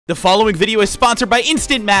The following video is sponsored by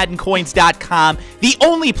InstantMaddenCoins.com. The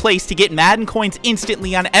only place to get Madden coins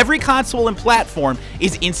instantly on every console and platform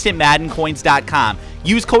is InstantMaddenCoins.com.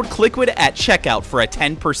 Use code Kliquid at checkout for a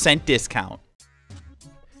 10% discount.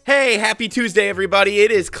 Hey, happy Tuesday, everybody.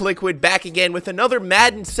 It is Kliquid back again with another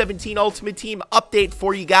Madden 17 Ultimate Team update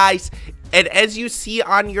for you guys. And as you see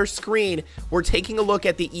on your screen, we're taking a look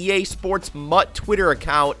at the EA Sports MUT Twitter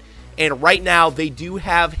account. And right now, they do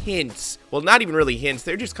have hints. Well, not even really hints.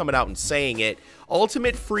 They're just coming out and saying it.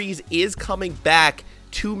 Ultimate Freeze is coming back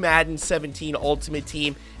to Madden 17 Ultimate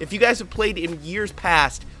Team. If you guys have played in years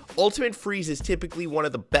past, Ultimate Freeze is typically one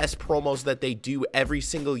of the best promos that they do every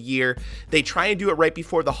single year. They try and do it right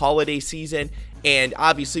before the holiday season, and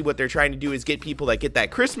obviously what they're trying to do is get people that get that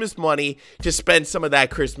Christmas money to spend some of that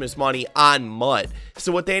Christmas money on MUT.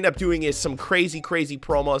 So what they end up doing is some crazy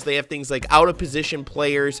promos. They have things like out of position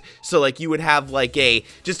players. So like you would have like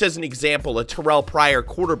just as an example, a Terrell Pryor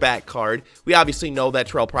quarterback card. We obviously know that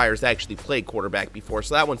Terrell Pryor's actually played quarterback before,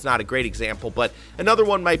 so that one's not a great example, but another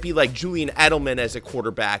one might be like Julian Edelman as a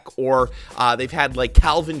quarterback, or they've had like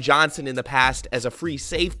Calvin Johnson in the past as a free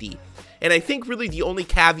safety. And I think really the only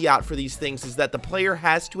caveat for these things is that the player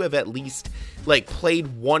has to have at least like played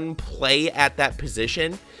one play at that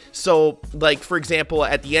position. So like, for example,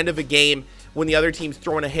 at the end of a game, when the other team's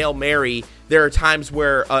throwing a Hail Mary, there are times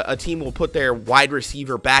where a team will put their wide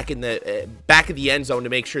receiver back in the back of the end zone to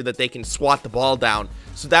make sure that they can swat the ball down.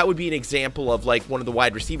 So that would be an example of like one of the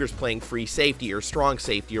wide receivers playing free safety or strong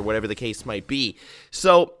safety or whatever the case might be.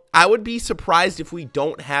 So I would be surprised if we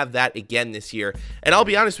don't have that again this year. And I'll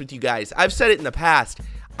be honest with you guys, I've said it in the past,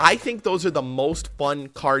 I think those are the most fun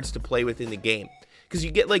cards to play with in the game. Because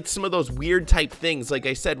you get like some of those weird type things, like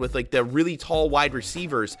I said, with like the really tall wide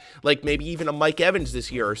receivers, like maybe even a Mike Evans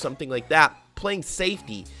this year or something like that, playing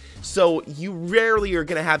safety. So you rarely are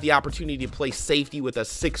going to have the opportunity to play safety with a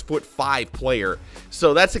 6'5" player.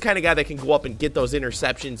 So that's the kind of guy that can go up and get those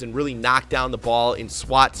interceptions and really knock down the ball in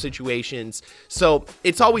SWAT situations. So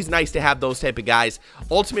it's always nice to have those type of guys.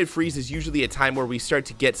 Ultimate Freeze is usually a time where we start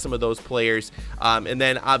to get some of those players. And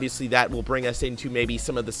then obviously that will bring us into maybe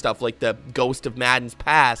some of the stuff like the Ghost of Madden's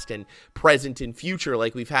past and present and future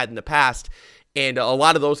like we've had in the past. And a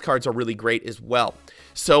lot of those cards are really great as well.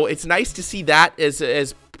 So it's nice to see that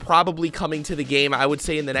as probably coming to the game, I would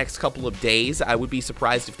say in the next couple of days. I would be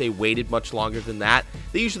surprised if they waited much longer than that.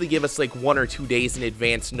 They usually give us like 1 or 2 days in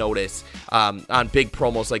advance notice on big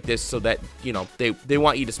promos like this so that, you know, they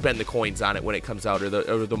want you to spend the coins on it when it comes out, or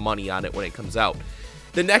the money on it when it comes out.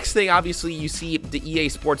 The next thing, obviously, you see the EA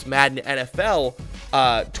Sports Madden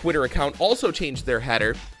NFL Twitter account also changed their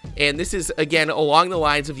header. And this is, again, along the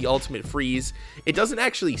lines of the Ultimate Freeze. It doesn't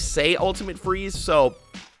actually say Ultimate Freeze, so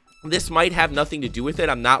this might have nothing to do with it.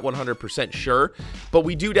 I'm not 100% sure. But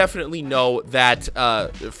we do definitely know that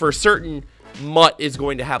for certain, MUT is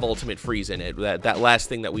going to have Ultimate Freeze in it. That last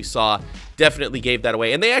thing that we saw definitely gave that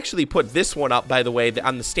away. And they actually put this one up, by the way,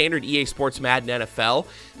 on the standard EA Sports Madden NFL.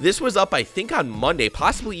 This was up, I think, on Monday,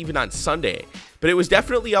 possibly even on Sunday. But it was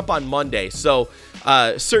definitely up on Monday. So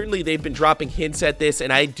certainly they've been dropping hints at this,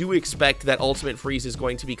 and I do expect that Ultimate Freeze is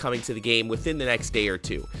going to be coming to the game within the next day or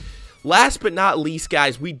two. Last but not least,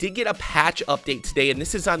 guys, we did get a patch update today, and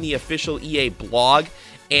this is on the official EA blog,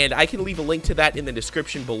 and I can leave a link to that in the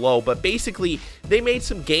description below. But basically, they made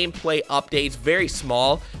some gameplay updates, very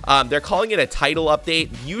small. They're calling it a title update.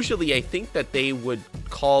 Usually, I think that they would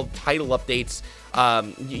call title updates,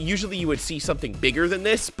 usually you would see something bigger than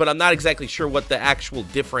this, but I'm not exactly sure what the actual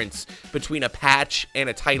difference between a patch and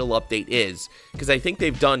a title update is, because I think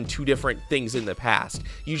they've done two different things in the past.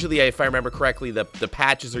 Usually, if I remember correctly, the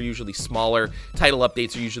patches are usually smaller, title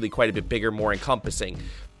updates are usually quite a bit bigger, more encompassing.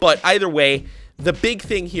 But either way, the big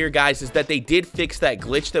thing here, guys, is that they did fix that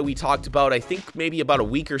glitch that we talked about, I think maybe about a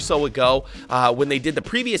week or so ago, when they did the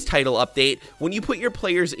previous title update. When you put your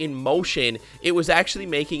players in motion, it was actually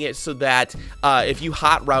making it so that if you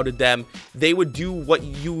hot routed them, they would do what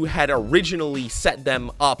you had originally set them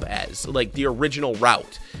up as, like the original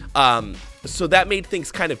route. So that made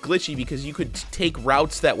things kind of glitchy because you could take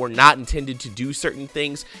routes that were not intended to do certain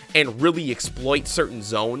things and really exploit certain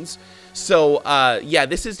zones. So, yeah,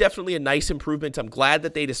 this is definitely a nice improvement. I'm glad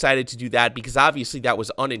that they decided to do that because obviously that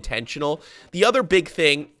was unintentional. The other big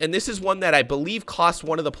thing, and this is one that I believe cost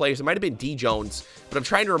one of the players, it might have been D. Jones, but I'm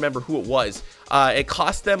trying to remember who it was. It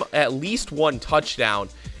cost them at least 1 touchdown.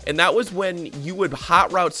 and that was when you would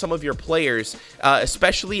hot route some of your players,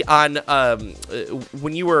 especially on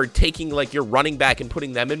when you were taking like your running back and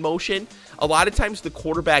putting them in motion. A lot of times the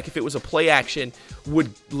quarterback, if it was a play action,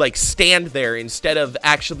 would like stand there instead of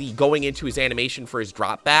actually going into his animation for his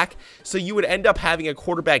drop back. So you would end up having a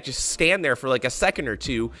quarterback just stand there for like a second or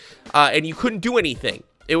two, and you couldn't do anything.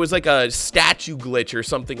 It was like a statue glitch or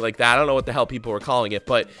something like that. I don't know what the hell people were calling it,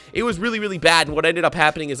 but it was really, really bad. And what ended up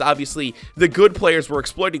happening is obviously the good players were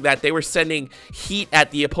exploiting that. They were sending heat at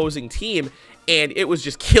the opposing team, and it was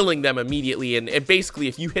just killing them immediately. And basically,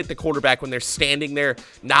 if you hit the quarterback when they're standing there,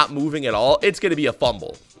 not moving at all, it's going to be a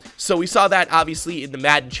fumble. So we saw that obviously in the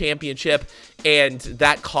Madden Championship, and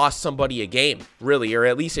that cost somebody a game, really, or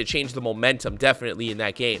at least it changed the momentum definitely in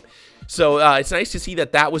that game. So it's nice to see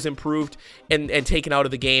that that was improved and taken out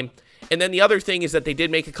of the game. And then the other thing is that they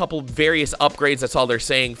did make a couple various upgrades, that's all they're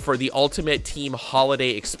saying, for the Ultimate Team Holiday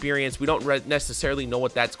Experience. We don't necessarily know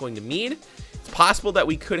what that's going to mean. It's possible that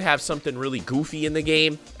we could have something really goofy in the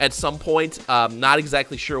game at some point. Not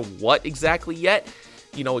exactly sure what exactly yet.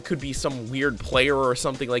 You know, it could be some weird player or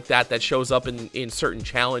something like that that shows up in certain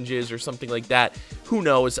challenges or something like that. Who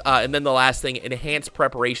knows? And then the last thing, enhanced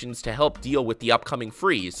preparations to help deal with the upcoming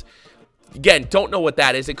freeze. Again, don't know what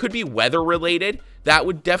that is. It could be weather related. That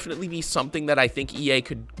would definitely be something that I think EA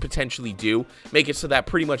could potentially do. Make it so that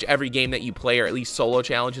pretty much every game that you play, or at least solo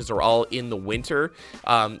challenges, are all in the winter,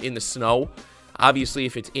 in the snow. Obviously,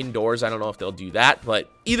 if it's indoors, I don't know if they'll do that. But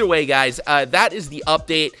either way, guys, that is the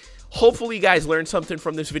update. Hopefully you guys learned something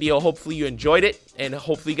from this video. Hopefully you enjoyed it, and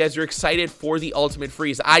hopefully you guys are excited for the Ultimate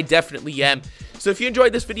Freeze. I definitely am. So if you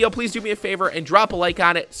enjoyed this video, please do me a favor and drop a like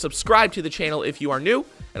on it. Subscribe to the channel if you are new,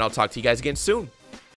 and I'll talk to you guys again soon.